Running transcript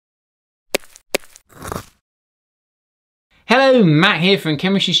Hello, Matt here from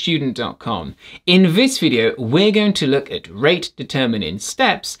ChemistryStudent.com. In this video, we're going to look at rate determining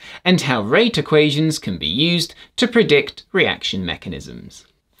steps and how rate equations can be used to predict reaction mechanisms.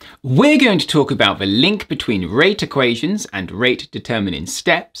 We're going to talk about the link between rate equations and rate determining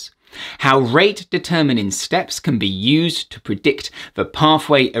steps, how rate determining steps can be used to predict the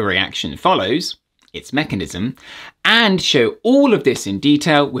pathway a reaction follows, its mechanism, and show all of this in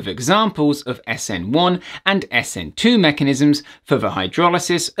detail with examples of SN1 and SN2 mechanisms for the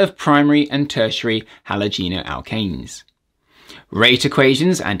hydrolysis of primary and tertiary halogenoalkanes. Rate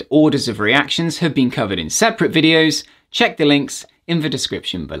equations and orders of reactions have been covered in separate videos. Check the links in the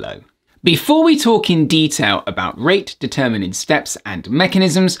description below. Before we talk in detail about rate determining steps and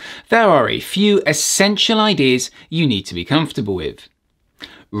mechanisms, there are a few essential ideas you need to be comfortable with.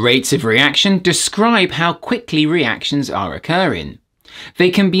 Rates of reaction describe how quickly reactions are occurring. They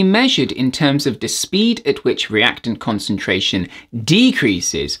can be measured in terms of the speed at which reactant concentration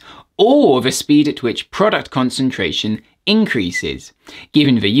decreases or the speed at which product concentration increases,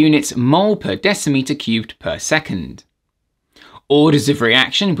 given the units mole per decimeter cubed per second. Orders of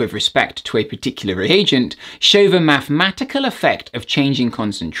reaction with respect to a particular reagent show the mathematical effect of changing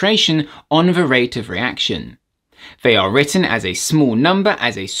concentration on the rate of reaction. They are written as a small number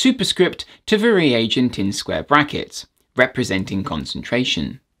as a superscript to the reagent in square brackets, representing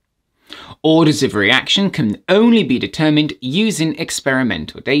concentration. Orders of reaction can only be determined using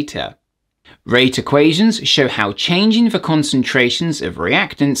experimental data. Rate equations show how changing the concentrations of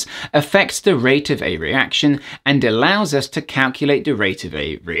reactants affects the rate of a reaction and allows us to calculate the rate of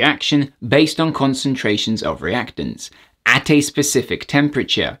a reaction based on concentrations of reactants at a specific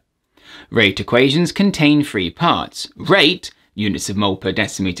temperature. Rate equations contain three parts: rate, units of mole per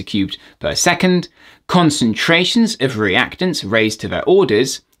decimeter cubed per second; concentrations of reactants raised to their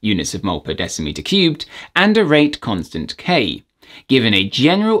orders, units of mole per decimeter cubed; and a rate constant K. Given a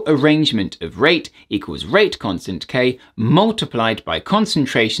general arrangement of rate equals rate constant K multiplied by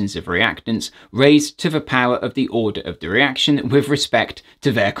concentrations of reactants raised to the power of the order of the reaction with respect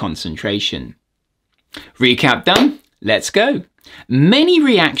to their concentration. Recap done? Let's go. Many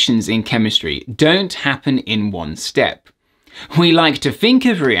reactions in chemistry don't happen in one step. We like to think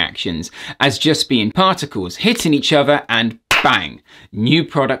of reactions as just being particles hitting each other and bang, new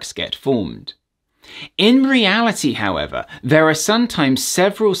products get formed. In reality, however, there are sometimes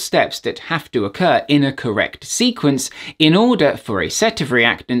several steps that have to occur in a correct sequence in order for a set of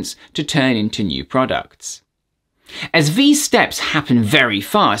reactants to turn into new products. As these steps happen very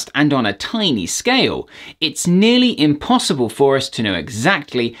fast and on a tiny scale, it's nearly impossible for us to know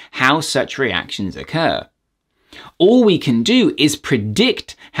exactly how such reactions occur. All we can do is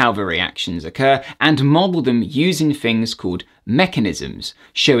predict how the reactions occur and model them using things called mechanisms,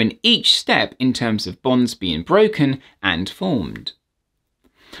 showing each step in terms of bonds being broken and formed.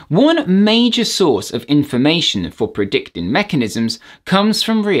 One major source of information for predicting mechanisms comes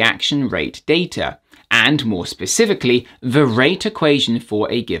from reaction rate data, and more specifically, the rate equation for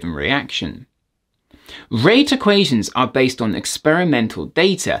a given reaction. Rate equations are based on experimental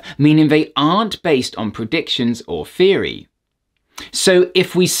data, meaning they aren't based on predictions or theory. So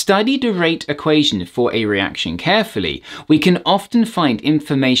if we study the rate equation for a reaction carefully, we can often find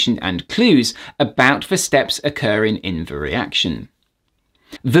information and clues about the steps occurring in the reaction.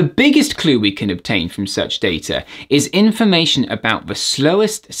 The biggest clue we can obtain from such data is information about the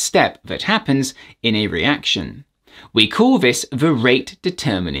slowest step that happens in a reaction. We call this the rate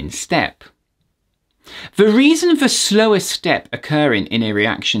determining step. The reason the slowest step occurring in a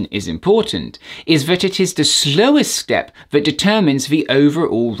reaction is important is that it is the slowest step that determines the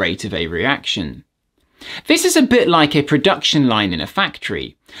overall rate of a reaction. This is a bit like a production line in a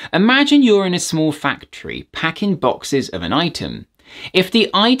factory. Imagine you're in a small factory packing boxes of an item. If the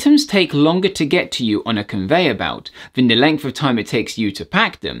items take longer to get to you on a conveyor belt than the length of time it takes you to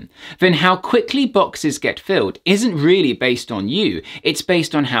pack them, then how quickly boxes get filled isn't really based on you, it's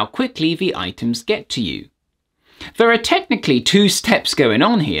based on how quickly the items get to you. There are technically two steps going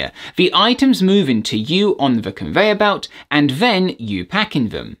on here: the items moving to you on the conveyor belt and then you packing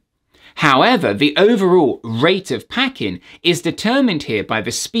them. However, the overall rate of packing is determined here by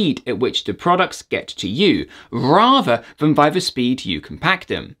the speed at which the products get to you, rather than by the speed you can pack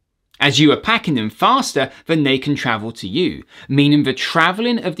them, as you are packing them faster than they can travel to you, meaning the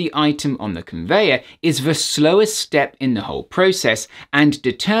travelling of the item on the conveyor is the slowest step in the whole process and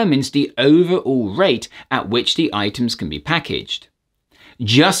determines the overall rate at which the items can be packaged.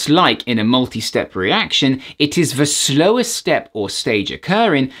 Just like in a multi-step reaction, it is the slowest step or stage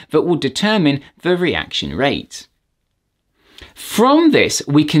occurring that will determine the reaction rate. From this,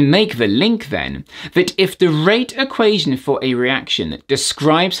 we can make the link then that if the rate equation for a reaction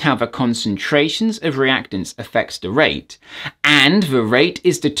describes how the concentrations of reactants affects the rate, and the rate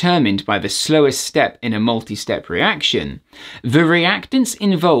is determined by the slowest step in a multi-step reaction, the reactants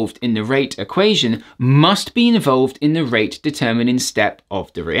involved in the rate equation must be involved in the rate determining step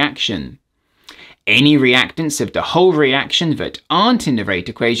of the reaction. Any reactants of the whole reaction that aren't in the rate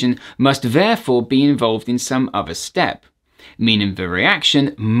equation must therefore be involved in some other step, meaning the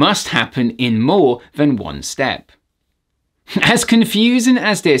reaction must happen in more than one step. As confusing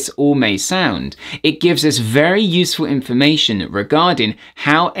as this all may sound, it gives us very useful information regarding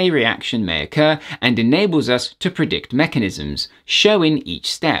how a reaction may occur and enables us to predict mechanisms, showing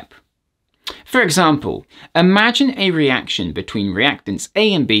each step. For example, imagine a reaction between reactants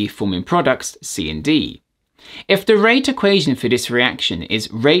A and B forming products C and D. If the rate equation for this reaction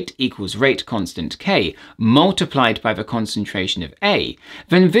is rate equals rate constant K multiplied by the concentration of A,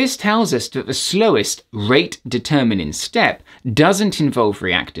 then this tells us that the slowest rate determining step doesn't involve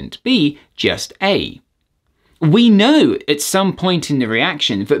reactant B, just A. We know at some point in the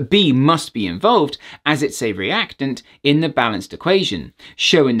reaction that B must be involved as it's a reactant in the balanced equation,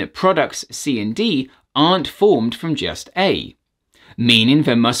 showing that products C and D aren't formed from just A. Meaning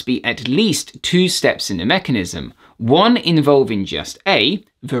there must be at least two steps in the mechanism, one involving just A,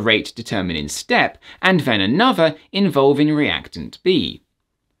 the rate determining step, and then another involving reactant B.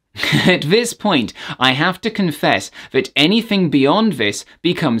 At this point, I have to confess that anything beyond this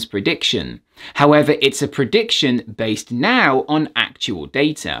becomes prediction. However, it's a prediction based now on actual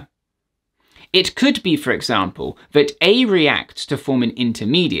data. It could be, for example, that A reacts to form an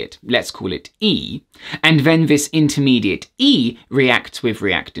intermediate, let's call it E, and then this intermediate E reacts with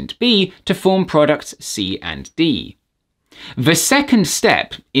reactant B to form products C and D. The second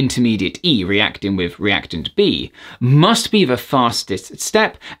step, intermediate E reacting with reactant B, must be the fastest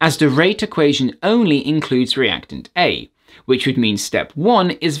step as the rate equation only includes reactant A, which would mean step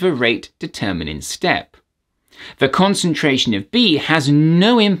 1 is the rate determining step. The concentration of B has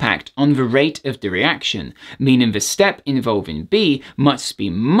no impact on the rate of the reaction, meaning the step involving B must be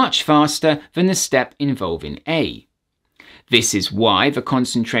much faster than the step involving A. This is why the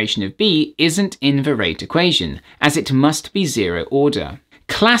concentration of B isn't in the rate equation, as it must be zero order.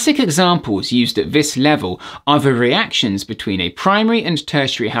 Classic examples used at this level are the reactions between a primary and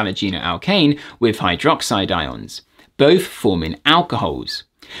tertiary halogenoalkane with hydroxide ions, both forming alcohols,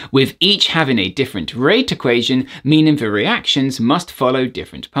 with each having a different rate equation, meaning the reactions must follow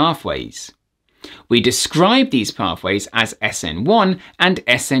different pathways. We describe these pathways as SN1 and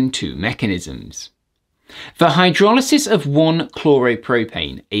SN2 mechanisms. The hydrolysis of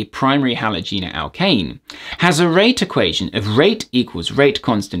 1-chloropropane, a primary halogenoalkane, has a rate equation of rate equals rate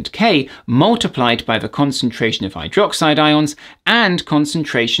constant K multiplied by the concentration of hydroxide ions and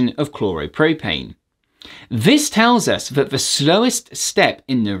concentration of chloropropane. This tells us that the slowest step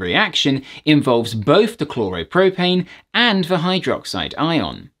in the reaction involves both the chloropropane and the hydroxide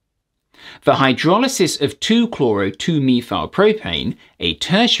ion. The hydrolysis of 2-chloro-2-methylpropane, a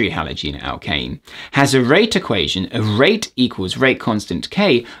tertiary halogenoalkane, has a rate equation of rate equals rate constant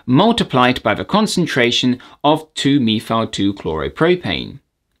K multiplied by the concentration of 2-methyl-2-chloropropane.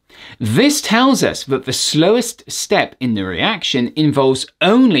 This tells us that the slowest step in the reaction involves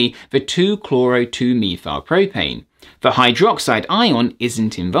only the 2-chloro-2-methylpropane. The hydroxide ion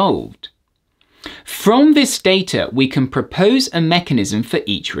isn't involved. From this data, we can propose a mechanism for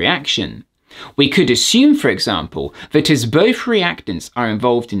each reaction. We could assume, for example, that as both reactants are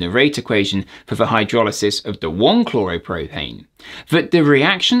involved in the rate equation for the hydrolysis of the 1-chloropropane, that the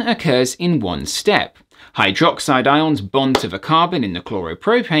reaction occurs in one step. Hydroxide ions bond to the carbon in the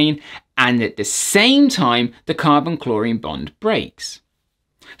chloropropane, and at the same time, the carbon-chlorine bond breaks.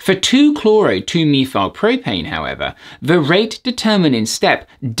 For 2-chloro-2-methylpropane, however, the rate determining step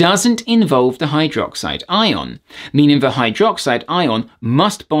doesn't involve the hydroxide ion, meaning the hydroxide ion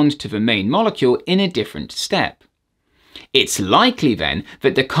must bond to the main molecule in a different step. It's likely then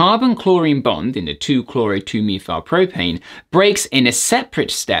that the carbon-chlorine bond in the 2-chloro-2-methylpropane breaks in a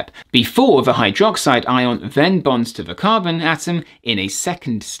separate step before the hydroxide ion then bonds to the carbon atom in a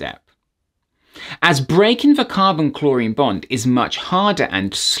second step. As breaking the carbon-chlorine bond is much harder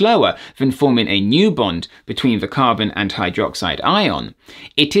and slower than forming a new bond between the carbon and hydroxide ion,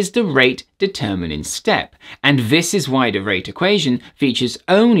 it is the rate determining step, and this is why the rate equation features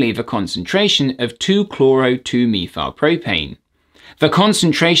only the concentration of 2-chloro-2-methylpropane. The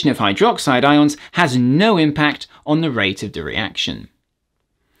concentration of hydroxide ions has no impact on the rate of the reaction.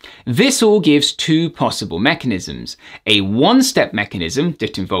 This all gives two possible mechanisms: a one-step mechanism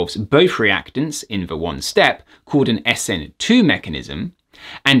that involves both reactants in the one step, called an SN2 mechanism,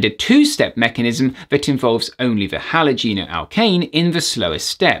 and a two-step mechanism that involves only the halogenoalkane in the slowest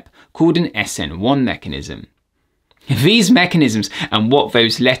step, called an SN1 mechanism. These mechanisms and what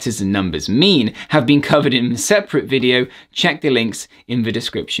those letters and numbers mean have been covered in a separate video. Check the links in the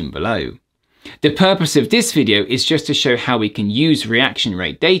description below. The purpose of this video is just to show how we can use reaction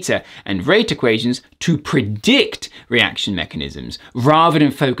rate data and rate equations to predict reaction mechanisms, rather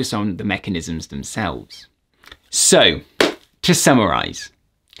than focus on the mechanisms themselves. So, to summarize,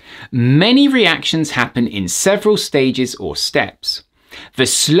 many reactions happen in several stages or steps. The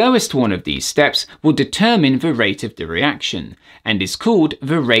slowest one of these steps will determine the rate of the reaction, and is called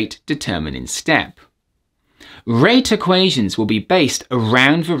the rate determining step. Rate equations will be based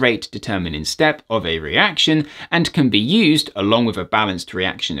around the rate determining step of a reaction and can be used, along with a balanced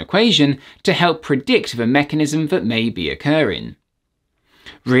reaction equation, to help predict the mechanism that may be occurring.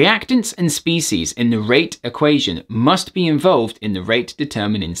 Reactants and species in the rate equation must be involved in the rate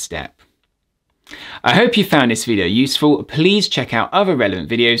determining step. I hope you found this video useful. Please check out other relevant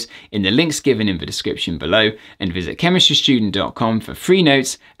videos in the links given in the description below, and visit chemistrystudent.com for free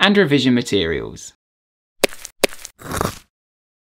notes and revision materials.